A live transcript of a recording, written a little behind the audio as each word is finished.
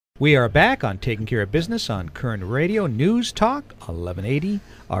We are back on Taking Care of Business on Kern Radio News Talk 1180.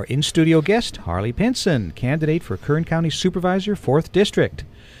 Our in-studio guest, Harley Pinson, candidate for Kern County Supervisor, 4th District.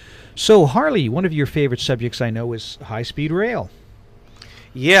 So, Harley, one of your favorite subjects I know is high-speed rail.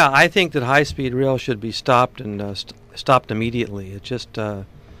 Yeah, I think that high-speed rail should be stopped and stopped immediately. It just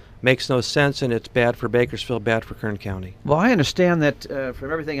makes no sense, and it's bad for Bakersfield, bad for Kern County. Well, I understand that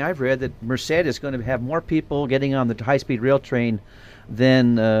from everything I've read that Merced is going to have more people getting on the high-speed rail train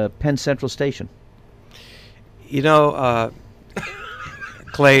than Penn Central Station. You know,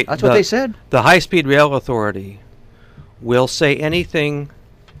 Clay, that's what they said. The High-Speed Rail Authority will say anything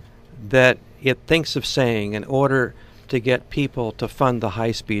that it thinks of saying in order to get people to fund the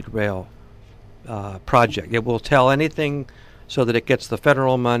high-speed rail project. It will tell anything so that it gets the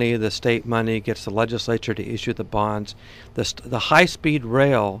federal money, the state money, gets the legislature to issue the bonds. The high-speed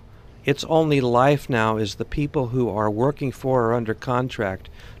rail, its only life now is the people who are working for or under contract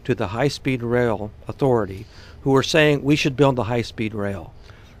to the High-Speed Rail Authority who are saying we should build the high-speed rail.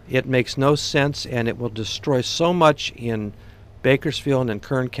 It makes no sense, and it will destroy so much in Bakersfield and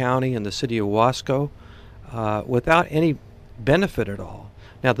Kern County and the city of Wasco without any benefit at all.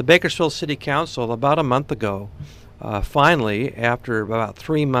 Now, the Bakersfield City Council, about a month ago, finally, after about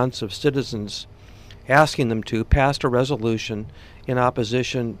 3 months of citizens asking them to, passed a resolution in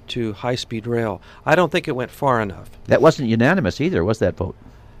opposition to high-speed rail. I don't think it went far enough. That wasn't unanimous either, was that vote?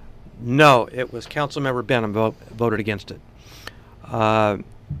 No, it was Councilmember Benham voted against it. But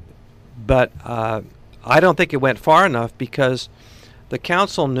I don't think it went far enough because the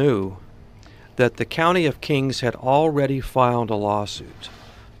council knew that the County of Kings had already filed a lawsuit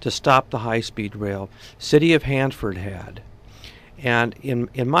to stop the high-speed rail. City of Hanford had. And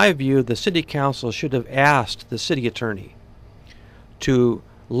in my view, the city council should have asked the city attorney to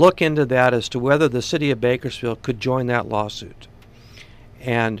look into that as to whether the city of Bakersfield could join that lawsuit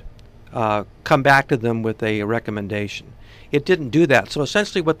and come back to them with a recommendation. It didn't do that. So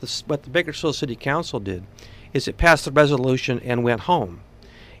essentially what the Bakersfield City Council did is it passed the resolution and went home.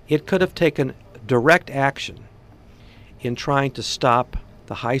 It could have taken direct action in trying to stop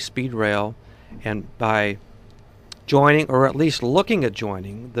the high-speed rail, and by joining, or at least looking at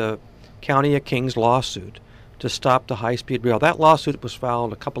joining, the County of Kings lawsuit to stop the high-speed rail. That lawsuit was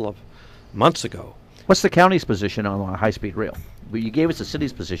filed a couple of months ago. What's the county's position on high-speed rail? You gave us the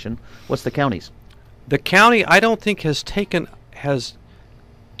city's position. What's the county's? The county, I don't think, has taken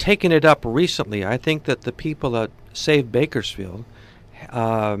it up recently. I think that the people at Save Bakersfield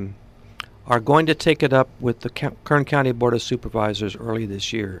are going to take it up with the Kern County Board of Supervisors early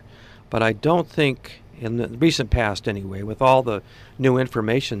this year. But I don't think, in the recent past anyway, with all the new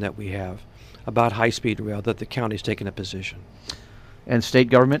information that we have about high-speed rail, that the county's taken a position. And state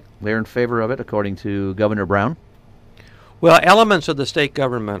government, they're in favor of it, according to Governor Brown? Well, elements of the state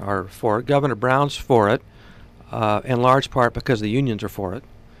government are for it. Governor Brown's for it, in large part because the unions are for it,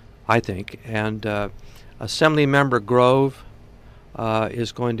 I think. And Assemblymember Grove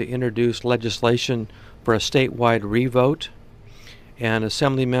is going to introduce legislation for a statewide revote. And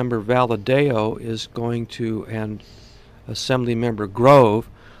Assemblymember Valadeo is going to, and Assemblymember Grove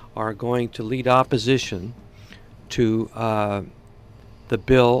are going to lead opposition to the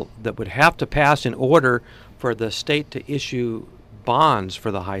bill that would have to pass in order for the state to issue bonds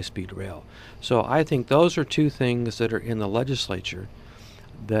for the high-speed rail. So I think those are two things that are in the legislature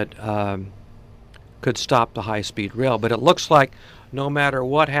that could stop the high-speed rail. But it looks like no matter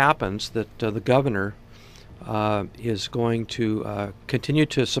what happens, that the governor is going to continue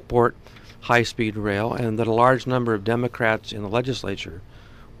to support high-speed rail, and that a large number of Democrats in the legislature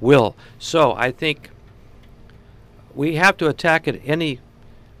will. So I think we have to attack it any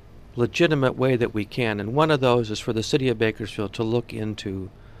legitimate way that we can, and one of those is for the city of Bakersfield to look into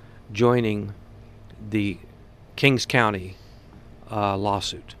joining the Kings County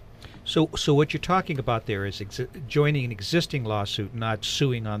lawsuit. So what you're talking about there is joining an existing lawsuit, not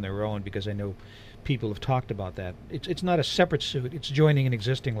suing on their own, because I know people have talked about that. It's not a separate suit. It's joining an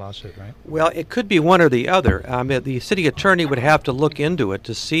existing lawsuit, right? Well, it could be one or the other. The city attorney would have to look into it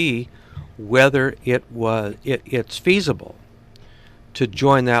to see whether it's feasible to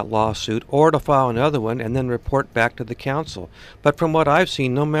join that lawsuit or to file another one and then report back to the council. But from what I've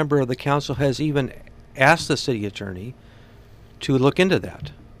seen, no member of the council has even asked the city attorney to look into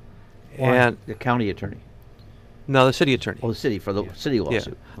that. Why? And The county attorney? no, the city attorney. Oh, the city, for the city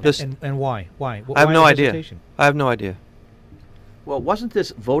lawsuit. This, And why? Why? I have Why no the idea. hesitation? I have no idea. Well, wasn't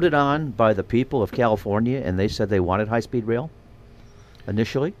this voted on by the people of California, and they said they wanted high-speed rail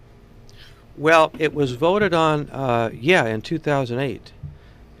initially? Well, it was voted on, in 2008,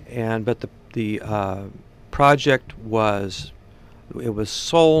 but the project was It was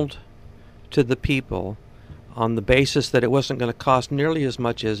sold to the people on the basis that it wasn't going to cost nearly as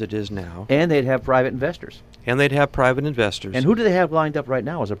much as it is now. And they'd have private investors. And they'd have private investors. And who do they have lined up right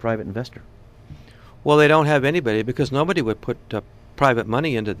now as a private investor? Well, they don't have anybody, because nobody would put private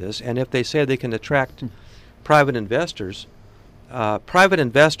money into this. And if they say they can attract private investors,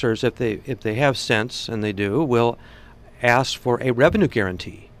 if they have sense, and they do, will ask for a revenue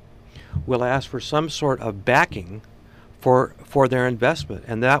guarantee. Will ask for some sort of backing for their investment,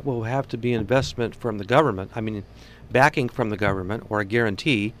 and that will have to be investment from the government. I mean, backing from the government, or a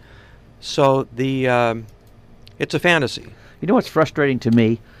guarantee. So it's a fantasy. You know what's frustrating to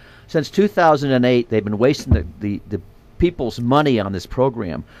me? Since 2008, they've been wasting the people's money on this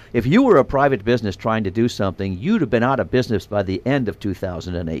program. If you were a private business trying to do something, you'd have been out of business by the end of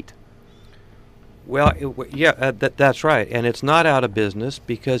 2008. Well, that's right. And it's not out of business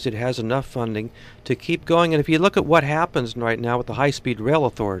because it has enough funding to keep going. And if you look at what happens right now with the High-Speed Rail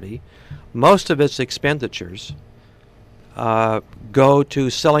Authority, most of its expenditures go to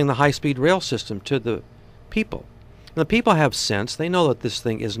selling the high-speed rail system to the people. And the people have sense. They know that this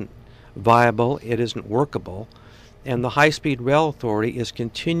thing isn't viable, it isn't workable. And the High-Speed Rail Authority is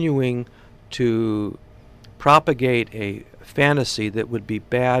continuing to propagate a fantasy that would be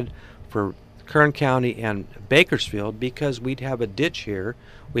bad for Kern County and Bakersfield, because we'd have a ditch here.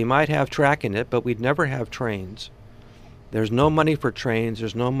 We might have track in it, but we'd never have trains. There's no money for trains.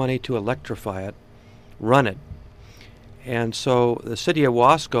 There's no money to electrify it, run it. And so the city of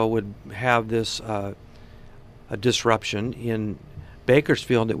Wasco would have this a disruption. In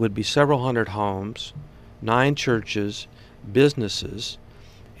Bakersfield, it would be several hundred homes, 9 churches, businesses.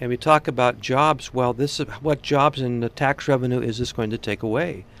 And we talk about jobs. Well, this is what jobs and the tax revenue is this going to take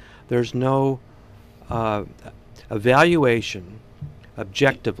away? There's no evaluation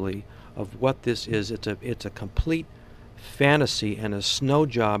objectively of what this is. It's a complete fantasy and a snow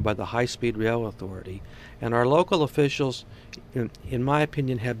job by the High-Speed Rail Authority. And our local officials, in my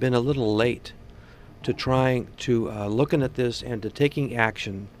opinion, have been a little late to trying to looking at this and to taking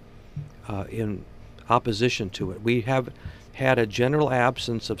action in opposition to it. We have had a general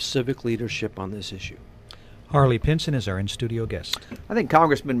absence of civic leadership on this issue. Harley Pinson is our in-studio guest. I think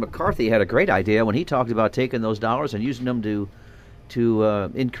Congressman McCarthy had a great idea when he talked about taking those dollars and using them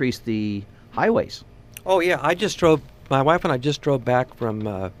to increase the highways. Oh, yeah. My wife and I just drove back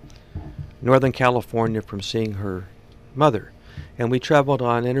from Northern California from seeing her mother. And we traveled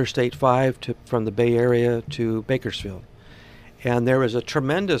on Interstate 5 from the Bay Area to Bakersfield. And there was a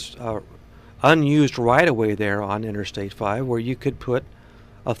tremendous unused right-of-way there on Interstate 5 where you could put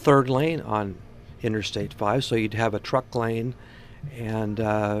a third lane on Interstate 5, so you'd have a truck lane. And,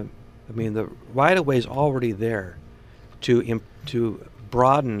 the right-of-way is already there to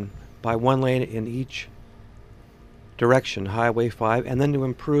broaden by 1 lane in each direction, Highway 5, and then to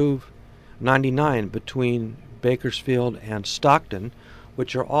improve 99 between Bakersfield and Stockton,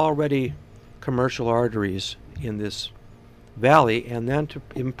 which are already commercial arteries in this valley, and then to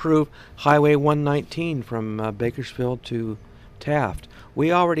improve Highway 119 from Bakersfield to Taft.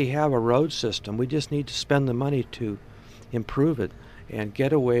 We already have a road system. We just need to spend the money to improve it and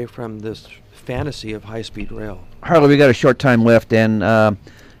get away from this fantasy of high-speed rail. Harley, we got a short time left, and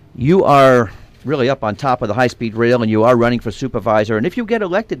you are really up on top of the high-speed rail, and you are running for supervisor. And if you get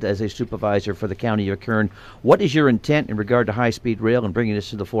elected as a supervisor for the county of Kern, what is your intent in regard to high-speed rail and bringing this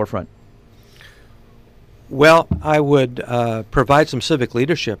to the forefront? Well, I would provide some civic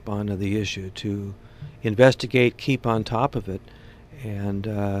leadership on the issue to investigate, keep on top of it,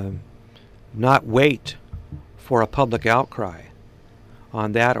 and not wait for a public outcry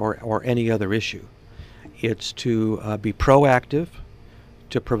on that or any other issue. It's to be proactive,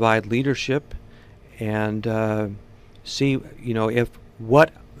 to provide leadership, and see, if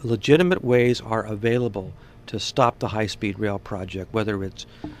what legitimate ways are available to stop the high-speed rail project, whether it's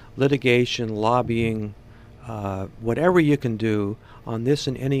litigation, lobbying, whatever you can do on this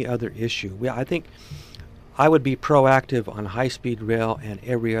and any other issue. I think I would be proactive on high-speed rail and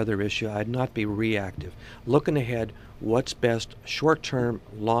every other issue. I'd not be reactive. Looking ahead, what's best short-term,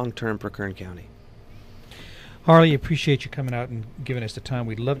 long-term for Kern County. Harley, appreciate you coming out and giving us the time.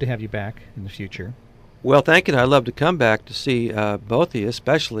 We'd love to have you back in the future. Well, thank you. I'd love to come back to see both of you,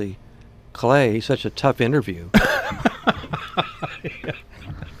 especially Clay. Such a tough interview.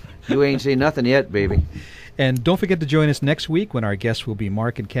 You ain't seen nothing yet, baby. And don't forget to join us next week when our guests will be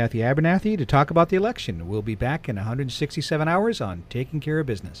Mark and Kathy Abernathy to talk about the election. We'll be back in 167 hours on Taking Care of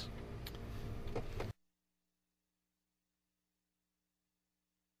Business.